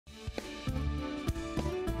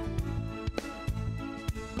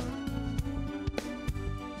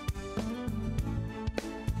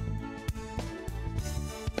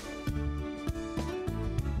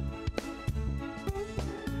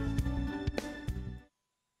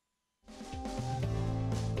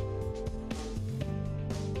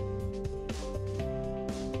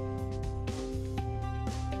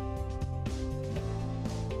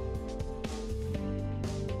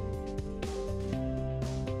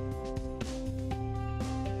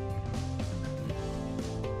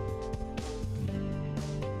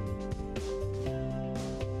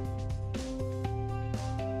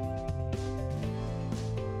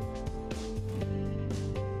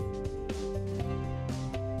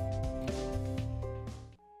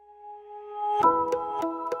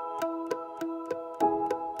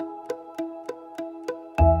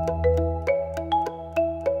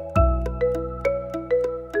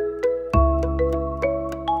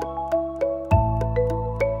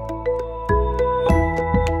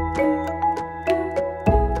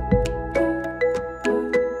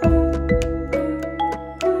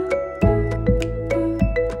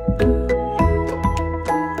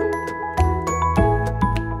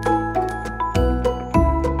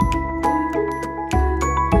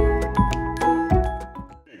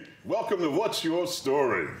what's your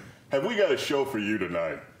story? Have we got a show for you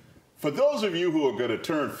tonight? For those of you who are going to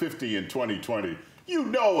turn 50 in 2020, you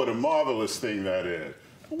know what a marvelous thing that is.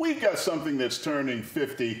 We've got something that's turning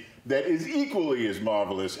 50 that is equally as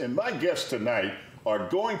marvelous, and my guests tonight are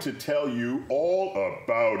going to tell you all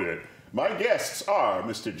about it. My guests are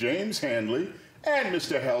Mr. James Hanley and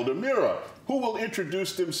Mr. Mira, who will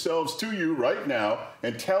introduce themselves to you right now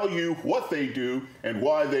and tell you what they do and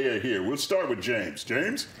why they are here. We'll start with James.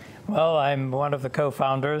 James? Well, I'm one of the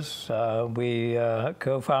co-founders. Co-founders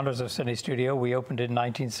of Cinestudio. We opened in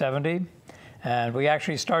 1970, and we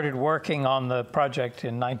actually started working on the project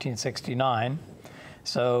in 1969.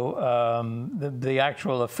 So the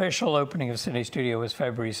actual official opening of Cinestudio was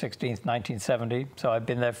February 16th, 1970. So I've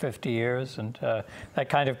been there 50 years, and that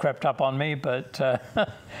kind of crept up on me. But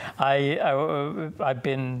I've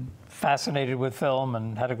been fascinated with film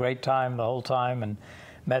and had a great time the whole time, and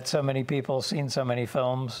met so many people, seen so many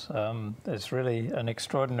films. It's really an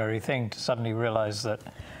extraordinary thing to suddenly realize that,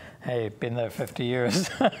 hey, been there 50 years.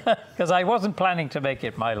 Because I wasn't planning to make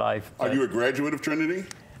it my life. Are you a graduate of Trinity?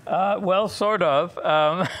 Well, sort of.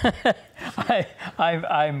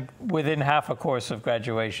 I'm within half a course of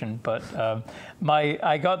graduation, but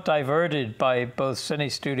I got diverted by both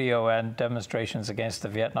Cinestudio and demonstrations against the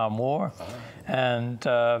Vietnam War, and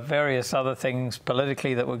various other things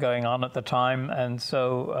politically that were going on at the time. And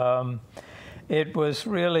so it was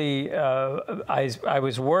really, I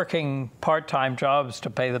was working part-time jobs to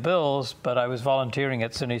pay the bills, but I was volunteering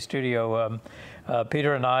at Cinestudio.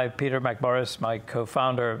 Peter and I, Peter McMorris, my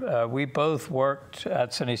co-founder, we both worked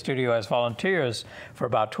at Cinestudio as volunteers for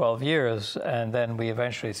about 12 years, and then we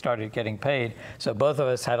eventually started getting paid. So both of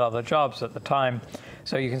us had other jobs at the time.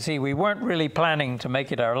 So you can see we weren't really planning to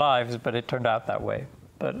make it our lives, but it turned out that way.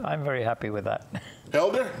 But I'm very happy with that.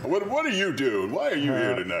 Elder, what do you do, and why are you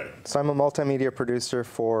here tonight? So I'm a multimedia producer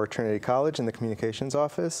for Trinity College in the communications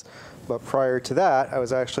office. But prior to that, I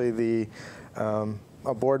was actually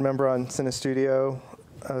a board member on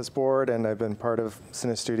Cinestudio's board, and I've been part of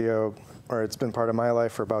Cinestudio, or it's been part of my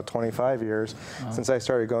life for about 25 years, since I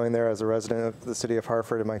started going there as a resident of the city of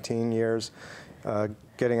Hartford in my teen years,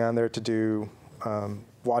 getting on there to do,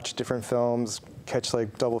 watch different films, catch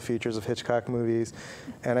like double features of Hitchcock movies,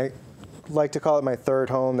 and I like to call it my third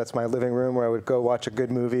home. That's my living room where I would go watch a good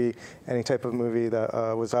movie, any type of movie that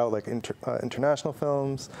was out, like international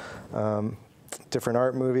films, different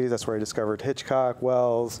art movies. That's where I discovered Hitchcock,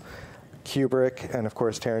 Wells, Kubrick, and of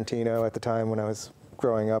course Tarantino at the time when I was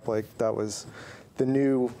growing up. Like that was the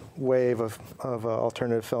new wave of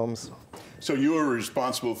alternative films. So you were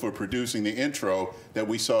responsible for producing the intro that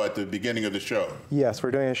we saw at the beginning of the show. Yes,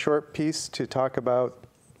 we're doing a short piece to talk about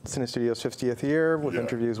Cinestudio's 50th year with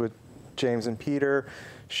interviews with James and Peter,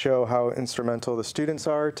 show how instrumental the students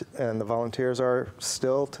are and the volunteers are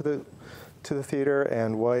still to the theater,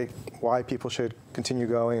 and why people should continue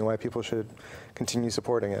going and why people should continue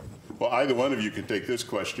supporting it. Well, either one of you can take this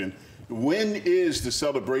question. When is the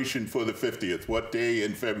celebration for the 50th? What day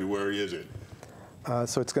in February is it?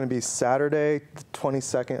 So it's going to be Saturday, the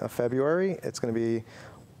 22nd of February. It's going to be,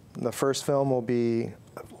 the first film will be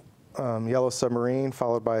Yellow Submarine,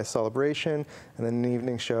 followed by a celebration, and then an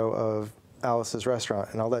evening show of Alice's Restaurant.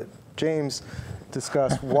 And I'll let James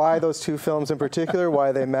discuss why those two films in particular,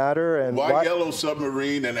 why they matter, and why Yellow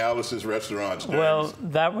Submarine and Alice's Restaurant, James? Well,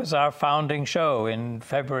 that was our founding show in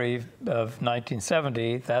February of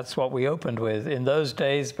 1970. That's what we opened with. In those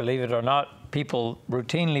days, believe it or not, people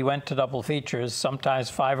routinely went to double features, sometimes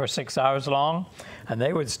 5 or 6 hours long, and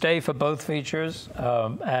they would stay for both features.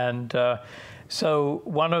 So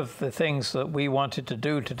one of the things that we wanted to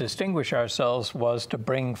do to distinguish ourselves was to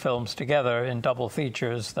bring films together in double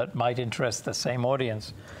features that might interest the same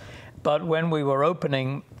audience. But when we were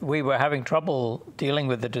opening, we were having trouble dealing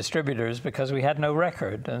with the distributors because we had no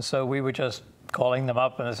record. And so we were just calling them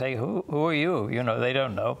up and say, who are you? You know, they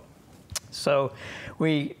don't know. So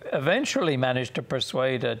we eventually managed to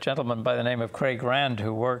persuade a gentleman by the name of Craig Rand,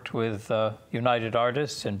 who worked with United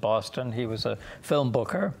Artists in Boston. He was a film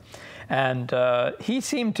booker. And he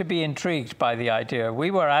seemed to be intrigued by the idea.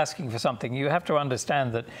 We were asking for something. You have to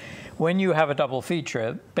understand that when you have a double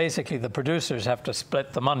feature, basically the producers have to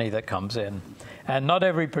split the money that comes in. And not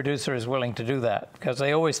every producer is willing to do that because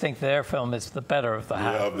they always think their film is the better of the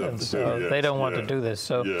half. And so they don't want to do this.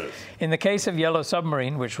 So in the case of Yellow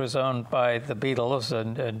Submarine, which was owned by the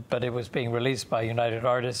Beatles, but it was being released by United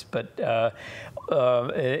Artists, but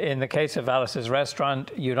in the case of Alice's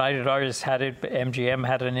Restaurant, United Artists had it, MGM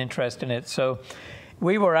had an interest in it. So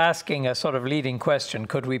we were asking a sort of leading question,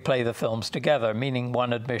 could we play the films together, meaning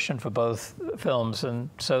one admission for both films? And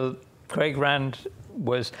so Craig Rand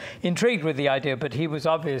was intrigued with the idea, but he was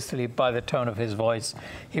obviously, by the tone of his voice,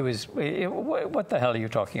 he was, what the hell are you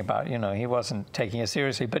talking about? You know, he wasn't taking it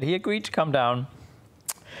seriously, but he agreed to come down.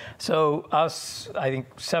 So us, I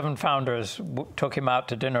think 7 founders took him out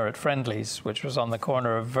to dinner at Friendly's, which was on the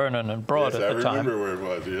corner of Vernon and Broad at the time. I remember where it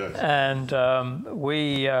was, yes. And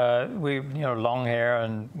we, you know, long hair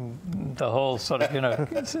and the whole sort of, you know,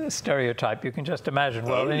 stereotype. You can just imagine.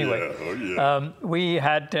 Well, anyway, we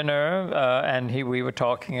had dinner and we were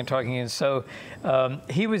talking, and so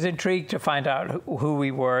he was intrigued to find out who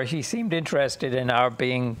we were. He seemed interested in our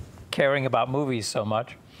caring about movies so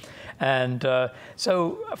much. And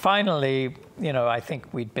so finally, you know, I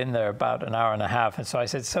think we'd been there about an hour and a half. And so I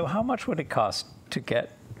said, so how much would it cost to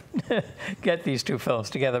get these 2 films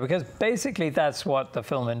together? Because basically that's what the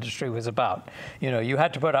film industry was about. You know, you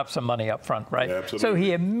had to put up some money up front, right? Yeah, absolutely. So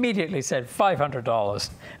he immediately said $500.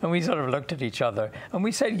 And we sort of looked at each other. And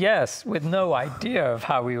we said yes, with no idea of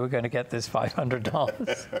how we were going to get this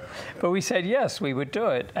 $500. But we said yes, we would do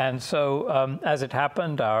it. And so as it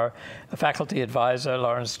happened, our faculty advisor,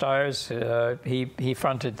 Lawrence Stiers, he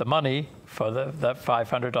fronted the money for that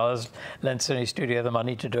 $500, lent Cinestudio the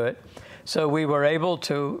money to do it. So we were able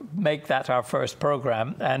to make that our first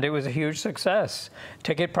program, and it was a huge success.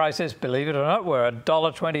 Ticket prices, believe it or not, were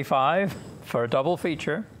 $1.25 for a double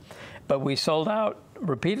feature, but we sold out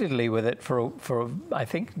repeatedly with it for I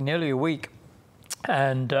think nearly a week.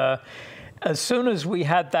 And as soon as we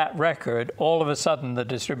had that record, all of a sudden the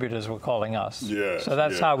distributors were calling us. Yes, so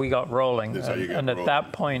that's how we got rolling. That's how you got and rolling. At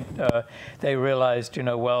that point, they realized, you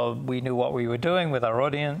know, well, we knew what we were doing with our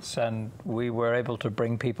audience, and we were able to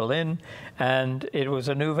bring people in, and it was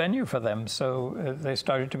a new venue for them. So they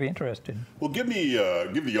started to be interested. Well, give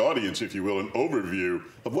the audience, if you will, an overview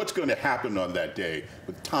of what's going to happen on that day,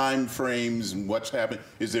 with time frames and what's happening.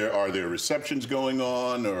 Are there receptions going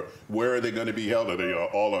on, or where are they going to be held? Are they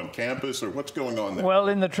all on campus, or what's going on there? Well,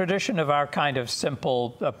 in the tradition of our kind of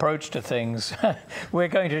simple approach to things, we're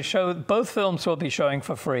going to show, both films will be showing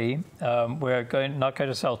for free. We're not going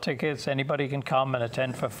to sell tickets. Anybody can come and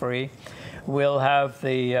attend for free. We'll have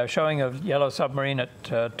the showing of Yellow Submarine at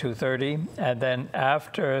 2:30, and then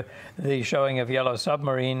after the showing of Yellow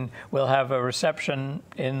Submarine, we'll have a reception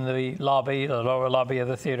in the lobby, the lower lobby of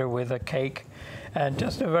the theater, with a cake. And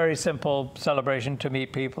just a very simple celebration to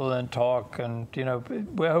meet people and talk. And, you know,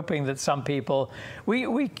 we're hoping that some people,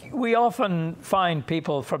 we often find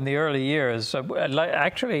people from the early years.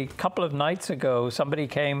 Actually, a couple of nights ago, somebody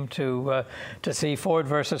came to see Ford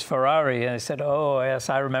versus Ferrari. And they said, oh, yes,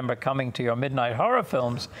 I remember coming to your midnight horror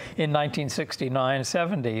films in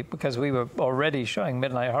 1969-70, because we were already showing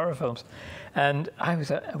midnight horror films. And I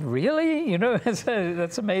was, really? You know,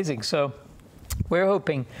 that's amazing. So we're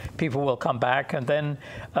hoping people will come back, and then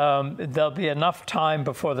there'll be enough time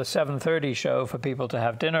before the 7:30 show for people to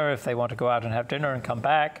have dinner if they want to go out and have dinner and come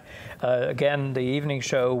back. Again, the evening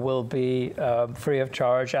show will be free of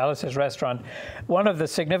charge. Alice's Restaurant. One of the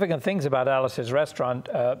significant things about Alice's Restaurant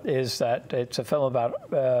is that it's a film about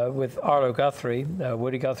with Arlo Guthrie,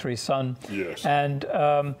 Woody Guthrie's son. Yes. And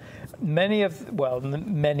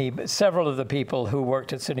several of the people who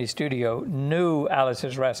worked at Cinestudio knew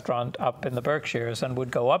Alice's Restaurant up in the Berkshires and would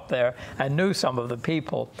go up there and knew some of the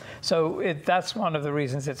people. So that's one of the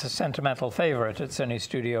reasons it's a sentimental favorite at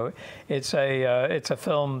Cinestudio. It's a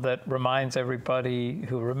film that reminds everybody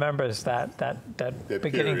who remembers that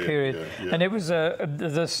beginning period. Yeah. And it was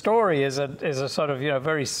the story is a sort of, you know,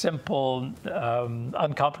 very simple,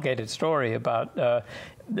 uncomplicated story about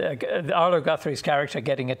Arlo Guthrie's character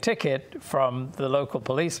getting a ticket from the local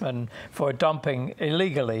policeman for dumping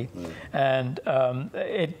illegally. And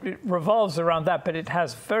it revolves around that, but it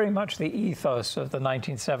has very much the ethos of the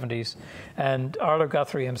 1970s. And Arlo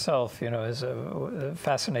Guthrie himself, you know, is a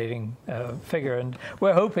fascinating figure. And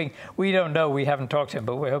we're hoping, we don't know, we haven't talked to him,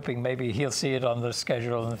 but we're hoping maybe he'll see it on the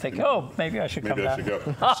schedule and think, oh, maybe I should come down. Maybe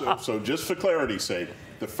I should go. So just for clarity's sake,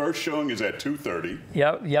 the first showing is at 2:30.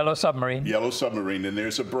 Yeah, Yellow Submarine. Yellow Submarine, and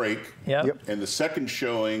there's a break. Yep. And the second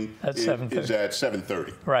showing is at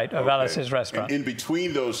 7:30. Right, of Alice's Restaurant. And in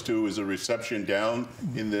between those two is a reception down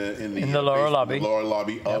in the lower lobby. The lower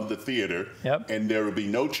lobby of the theater. Yep. And there will be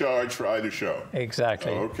no charge for either show.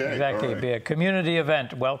 Exactly. Okay. Exactly. Right. It'd be a community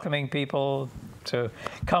event welcoming people to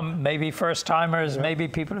come, maybe first timers, maybe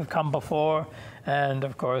people who've come before. And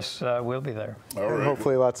of course, we'll be there. All right. And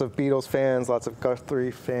hopefully lots of Beatles fans, lots of Guthrie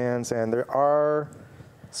fans, and there are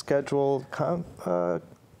scheduled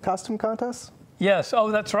costume contests? Yes, oh,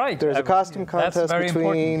 that's right. There's a costume contest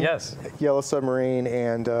between yes. Yellow Submarine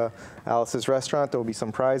and Alice's Restaurant, there will be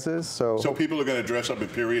some prizes. So people are going to dress up in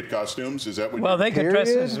period costumes? Is that what? Well, they can dress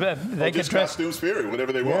as just costumes, period,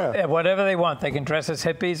 whatever they want. Yeah, whatever they want. They can dress as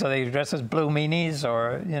hippies, or they can dress as blue meanies,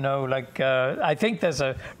 or I think there's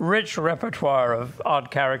a rich repertoire of odd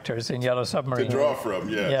characters in Yellow Submarine to draw from.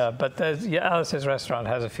 Yes. Yeah, but Alice's Restaurant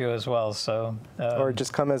has a few as well. So or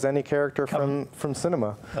just come as any character from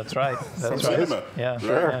cinema. That's right. That's from right. cinema. Yeah.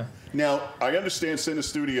 Sure. Yeah. Now, I understand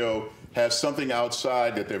Cinestudio has something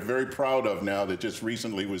outside that they're very proud of now that just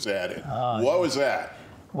recently was added. What was that?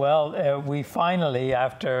 Well, we finally,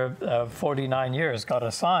 after 49 years, got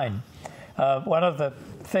a sign. One of the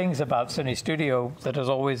things about Cinestudio that has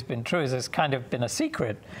always been true is it's kind of been a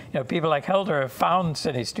secret. People like Helder have found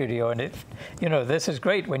Cinestudio, and this is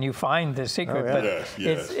great when you find the secret. Oh, yeah. But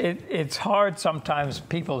Yes. it's hard sometimes.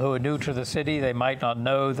 People who are new to the city, they might not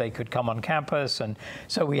know they could come on campus, and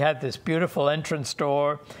so we had this beautiful entrance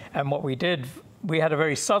door. And what we did, we had a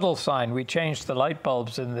very subtle sign. We changed the light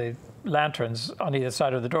bulbs in the lanterns on either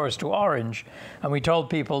side of the doors to orange, and we told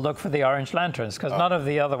people, look for the orange lanterns, because none of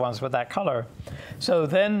the other ones were that color. So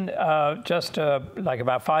then just like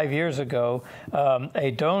about 5 years ago, a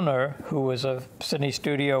donor who was a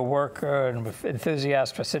Cinestudio worker and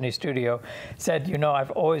enthusiast for Cinestudio said,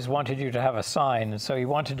 I've always wanted you to have a sign. And so he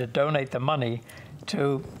wanted to donate the money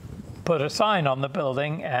to put a sign on the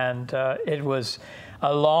building, and it was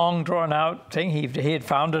a long, drawn-out thing. He had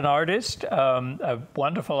found an artist, a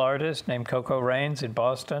wonderful artist named Coco Raines in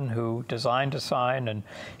Boston, who designed a sign, and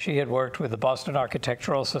she had worked with the Boston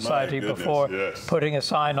Architectural Society before, yes. putting a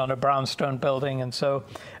sign on a brownstone building. And so,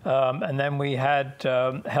 and then we had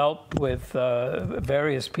help with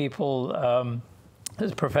various people.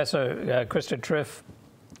 There's Professor Krista Triff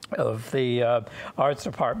of the arts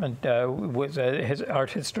department, with his art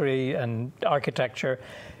history and architecture.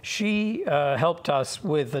 She helped us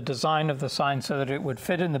with the design of the sign so that it would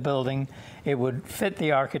fit in the building, it would fit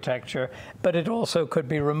the architecture, but it also could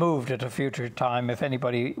be removed at a future time if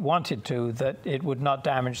anybody wanted to, that it would not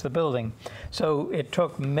damage the building. So it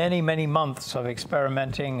took many, many months of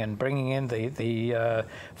experimenting and bringing in the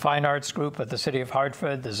fine arts group at the City of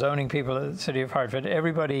Hartford, the zoning people at the City of Hartford.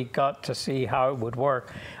 Everybody got to see how it would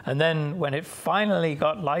work. And then when it finally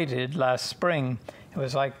got lighted last spring, it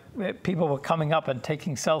was like people were coming up and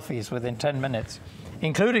taking selfies within 10 minutes,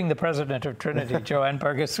 including the president of Trinity, Joanne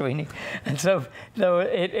Burger-Sweeney. And so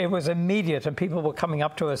it was immediate, and people were coming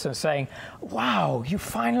up to us and saying, wow, you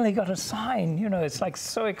finally got a sign. It's like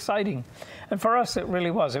so exciting. And for us, it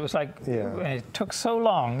really was. It was like, it took so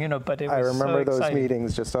long, but it was I remember so those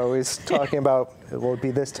meetings just always talking about, it will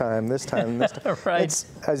be this time, this time, this time. Right. It's,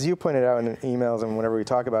 as you pointed out in emails and whenever we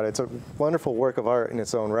talk about it, it's a wonderful work of art in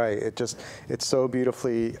its own right. It's so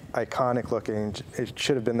beautifully iconic looking. It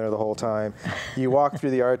should have been there the whole time. You walk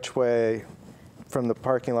through the archway from the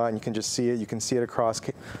parking lot and you can just see it. You can see it across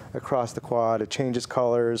the quad. It changes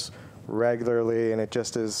colors regularly, and it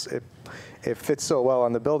just is, it fits so well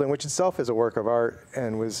on the building, which itself is a work of art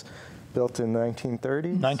and was built in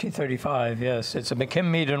 1930s? 1935, yes. It's a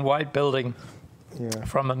McKim-Mead white building. Yeah.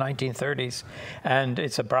 From the 1930s, and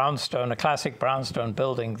it's a brownstone, a classic brownstone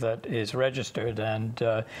building that is registered, and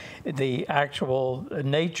the actual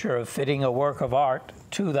nature of fitting a work of art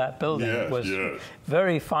to that building was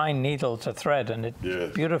very fine needle to thread, and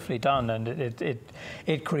it's beautifully done, and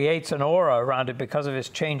it creates an aura around it because of its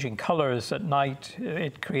changing colors at night.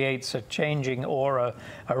 It creates a changing aura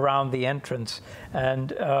around the entrance, and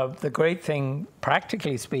the great thing,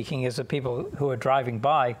 practically speaking, is that people who are driving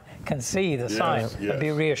by can see the sign and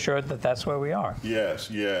be reassured that that's where we are.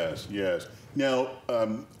 Yes. Now,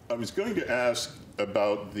 I was going to ask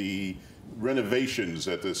about the renovations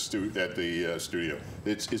at the studio.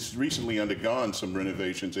 It's recently undergone some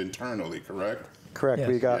renovations internally, correct? Correct. Yes.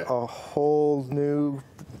 We got a whole new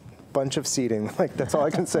bunch of seating. Like, that's all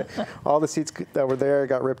I can say. All the seats that were there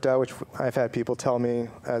got ripped out, which I've had people tell me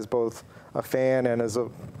as both a fan and as a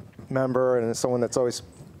member and as someone that's always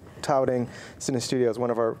touting Cinestudio as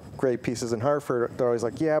one of our great pieces in Hartford. They're always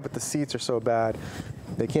like, yeah, but the seats are so bad.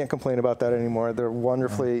 They can't complain about that anymore. They're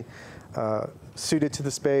wonderfully suited to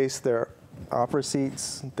the space. They're opera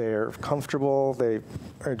seats. They're comfortable. They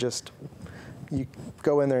are just, you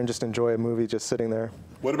go in there and just enjoy a movie just sitting there.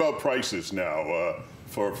 What about prices now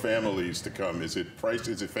for families to come? Is it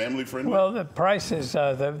family friendly? Well, the price is,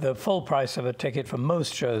 the full price of a ticket for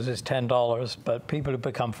most shows is $10, but people who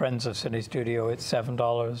become friends of Cinestudio, it's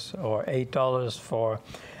 $7 or $8 for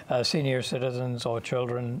senior citizens or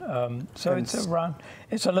children. So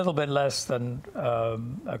it's a little bit less than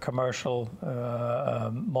a commercial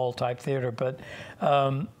mall-type theater, but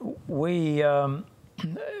we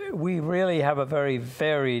really have a very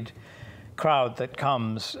varied crowd that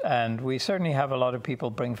comes, and we certainly have a lot of people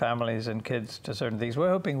bring families and kids to certain things. We're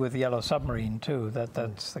hoping with Yellow Submarine too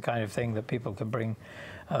that's the kind of thing that people can bring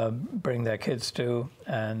their kids to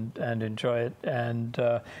and enjoy it. And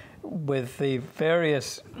with the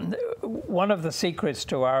various, one of the secrets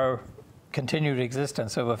to our continued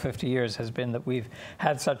existence over 50 years has been that we've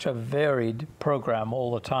had such a varied program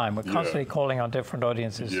all the time. We're constantly calling on different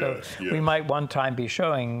audiences. We might one time be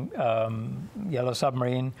showing Yellow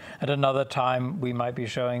Submarine, at another time we might be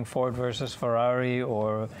showing Ford versus Ferrari,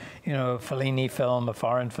 or a Fellini film, a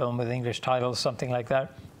foreign film with English titles, something like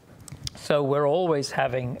that. So we're always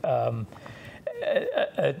having a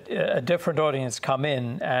different audience come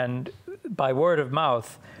in, and by word of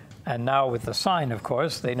mouth, and now with the sign, of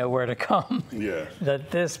course, they know where to come. Yeah.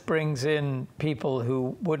 That this brings in people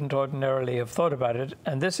who wouldn't ordinarily have thought about it.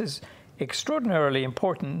 And this is extraordinarily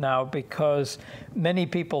important now, because many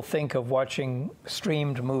people think of watching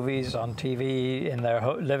streamed movies on TV in their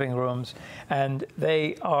living rooms, and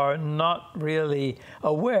they are not really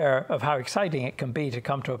aware of how exciting it can be to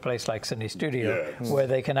come to a place like Cinestudio, where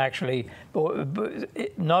they can actually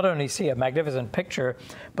not only see a magnificent picture,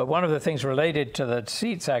 but one of the things related to the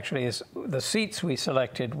seats actually is the seats we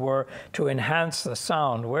selected were to enhance the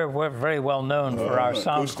sound. We're very well known for our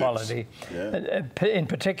sound quality. In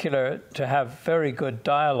particular, to have very good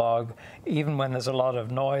dialogue, even when there's a lot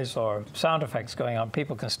of noise or sound effects going on,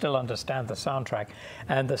 people can still understand the soundtrack.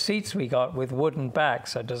 And the seats we got with wooden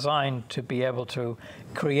backs are designed to be able to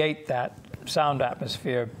create that sound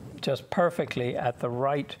atmosphere just perfectly at the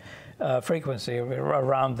right frequency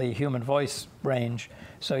around the human voice range.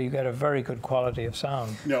 So you get a very good quality of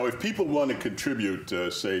sound. Now, if people want to contribute,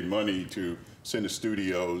 say, money to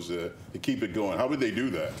Cinestudios to keep it going, how would they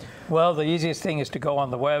do that? Well, the easiest thing is to go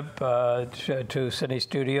on the web to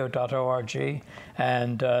cinestudio.org,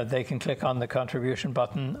 and they can click on the contribution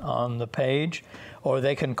button on the page, or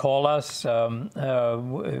they can call us. They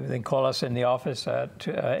can call us in the office at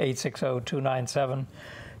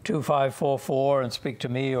 860-297-2544 and speak to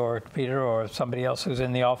me or Peter or somebody else who's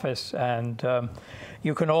in the office. And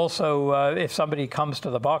you can also, if somebody comes to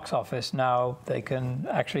the box office now, they can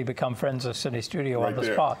actually become friends of Cinestudio on the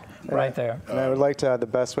spot, right there. And I would like to add, the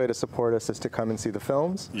best way to support us is to come and see the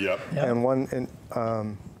films. And one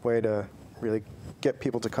way to really get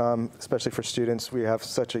people to come, especially for students, we have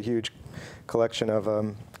such a huge collection of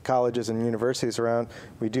colleges and universities around.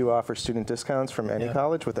 We do offer student discounts from any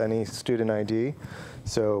college with any student ID.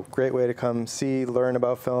 So great way to come see, learn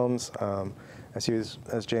about films. As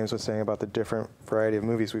James was saying about the different variety of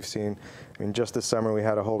movies we've seen. I mean, just this summer we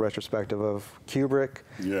had a whole retrospective of Kubrick.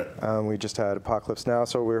 We just had Apocalypse Now.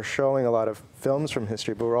 So we're showing a lot of films from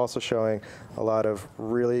history, but we're also showing a lot of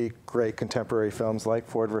really great contemporary films like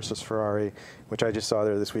Ford versus Ferrari, which I just saw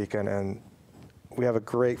there this weekend. And we have a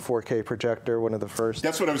great 4K projector, one of the first.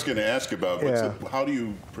 That's what I was going to ask about. How do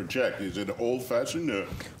you project? Is it an old-fashioned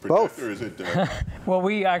projector? Both. Or is it? Well,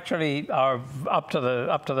 we actually are up to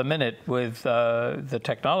the minute with the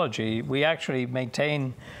technology. We actually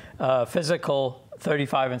maintain physical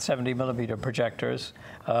 35 and 70 millimeter projectors.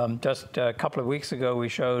 Just a couple of weeks ago, we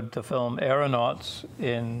showed the film Aeronauts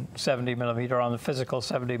in 70 millimeter on the physical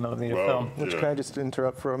 70 millimeter film. Which, can I just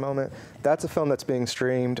interrupt for a moment? That's a film that's being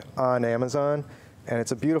streamed on Amazon, and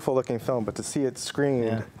it's a beautiful looking film, but to see it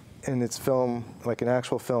screened in its film, like an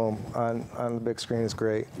actual film on the big screen, is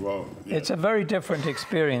great. It's a very different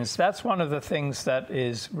experience. That's one of the things that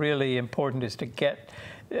is really important, is to get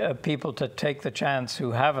people to take the chance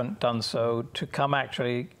who haven't done so to come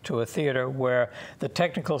actually to a theater where the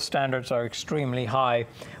technical standards are extremely high.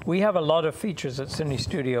 We have a lot of features at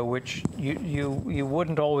Cinestudio which you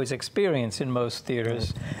wouldn't always experience in most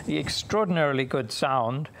theaters. The extraordinarily good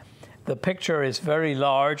sound. The picture is very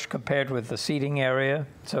large compared with the seating area,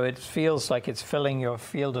 so it feels like it's filling your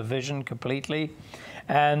field of vision completely.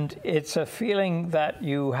 And it's a feeling that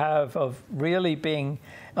you have of really being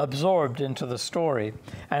absorbed into the story.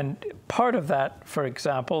 And part of that, for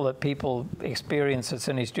example, that people experience at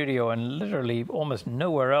Cinestudio and literally almost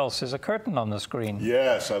nowhere else, is a curtain on the screen.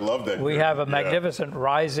 Yes, I love that. We have a magnificent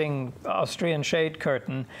rising Austrian shade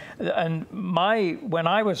curtain. And when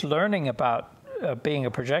I was learning about being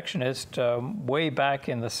a projectionist way back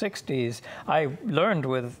in the 60s, I learned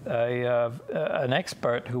with an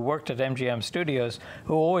expert who worked at MGM Studios,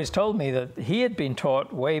 who always told me that he had been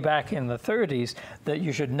taught way back in the 30s that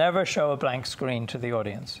you should never show a blank screen to the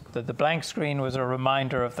audience, that the blank screen was a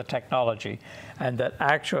reminder of the technology, and that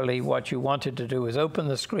actually what you wanted to do is open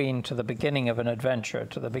the screen to the beginning of an adventure,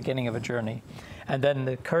 to the beginning of a journey. And then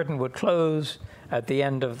the curtain would close at the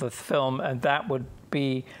end of the film, and that would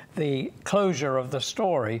be the closure of the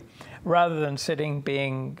story, rather than sitting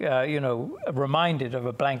being, you know, reminded of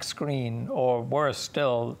a blank screen, or worse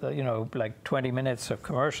still, you know, like 20 minutes of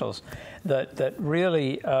commercials. That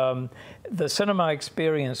really, the cinema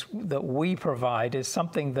experience that we provide is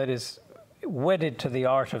something that is wedded to the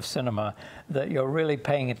art of cinema, that you're really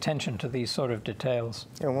paying attention to these sort of details.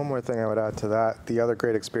 And one more thing I would add to that, the other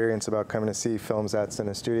great experience about coming to see films at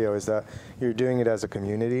Cinestudio is that you're doing it as a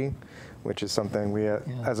community, which is something we,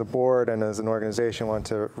 as a board and as an organization, want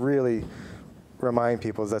to really remind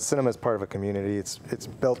people, is that cinema is part of a community. It's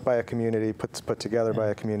built by a community, put together by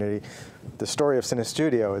a community. The story of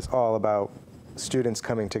Cinestudio is all about students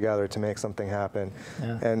coming together to make something happen.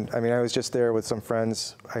 And I mean, I was just there with some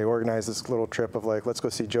friends. I organized this little trip of like, let's go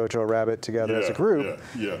see Jojo Rabbit together as a group.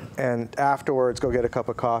 And afterwards, go get a cup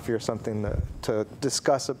of coffee or something to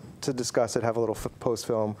discuss it, have a little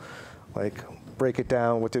post-film, like break it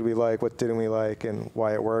down. What did we like? What didn't we like? And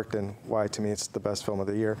why it worked? And why, to me, it's the best film of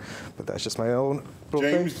the year. But that's just my own little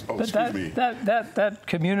James, thing. oh, But excuse me. that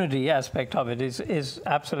community aspect of it is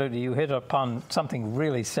absolutely, you hit upon something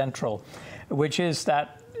really central, which is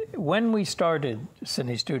that when we started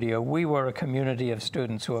Cinestudio, we were a community of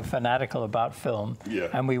students who were fanatical about film,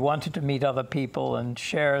 and we wanted to meet other people and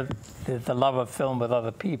share the love of film with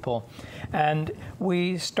other people. And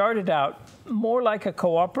we started out more like a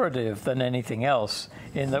cooperative than anything else,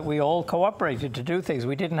 in that we all cooperated to do things.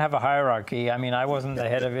 We didn't have a hierarchy. I mean, I wasn't the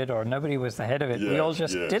head of it, or nobody was the head of it. We all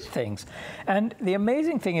just did things. And the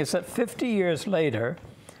amazing thing is that 50 years later,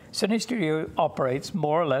 Cinestudio operates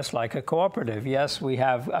more or less like a cooperative. Yes, we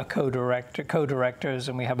have a co-directors,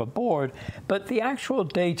 and we have a board, but the actual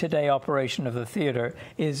day-to-day operation of the theater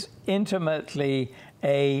is intimately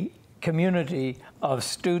a community of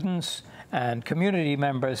students and community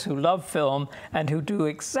members who love film and who do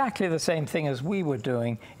exactly the same thing as we were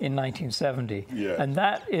doing in 1970. And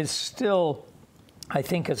that is still, I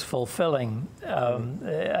think, as fulfilling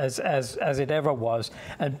as it ever was,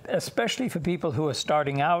 and especially for people who are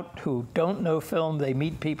starting out, who don't know film. They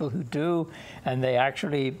meet people who do, and they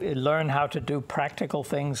actually learn how to do practical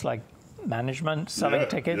things like management, selling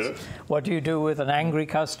tickets. What do you do with an angry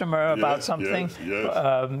customer about something?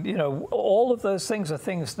 You know, all of those things are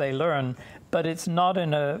things they learn, but it's not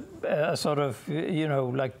in a sort of, you know,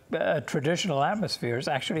 like a traditional atmosphere. It's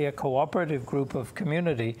actually a cooperative group of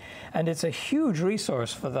community, and it's a huge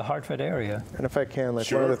resource for the Hartford area. And if I can,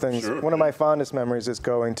 like one of the things, one of my fondest memories is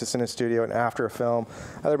going to Cinestudio and after a film,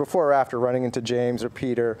 either before or after, running into James or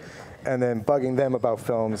Peter, and then bugging them about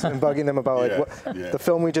films and bugging them about like the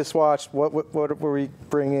film we just watched, what were we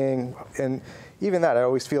bringing, and even that, I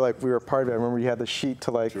always feel like we were part of it. I remember you had the sheet to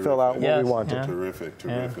like fill out what we wanted. Terrific.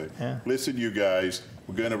 Listen, you guys,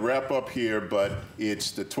 we're going to wrap up here, but it's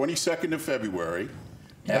the 22nd of February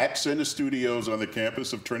at Cinestudios on the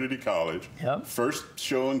campus of Trinity College. First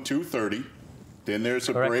showing 2:30. Then there's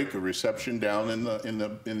a break, a reception down in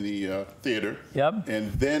the theater.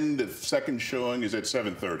 And then the second showing is at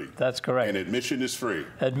 7:30. That's correct. And admission is free.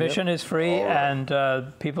 Admission is free, and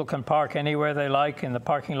people can park anywhere they like in the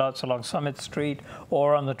parking lots along Summit Street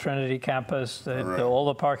or on the Trinity campus. All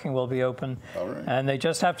the parking will be open. And they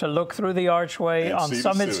just have to look through the archway on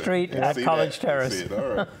Summit Street at College Terrace.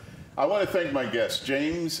 I want to thank my guests,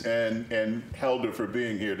 James and Helder, for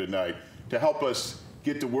being here tonight to help us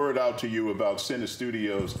get the word out to you about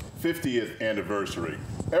Cinestudio's 50th anniversary.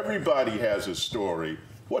 Everybody has a story.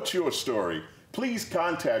 What's your story? Please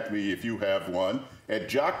contact me if you have one at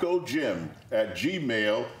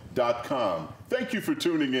jockojim@gmail.com. Thank you for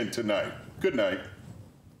tuning in tonight. Good night.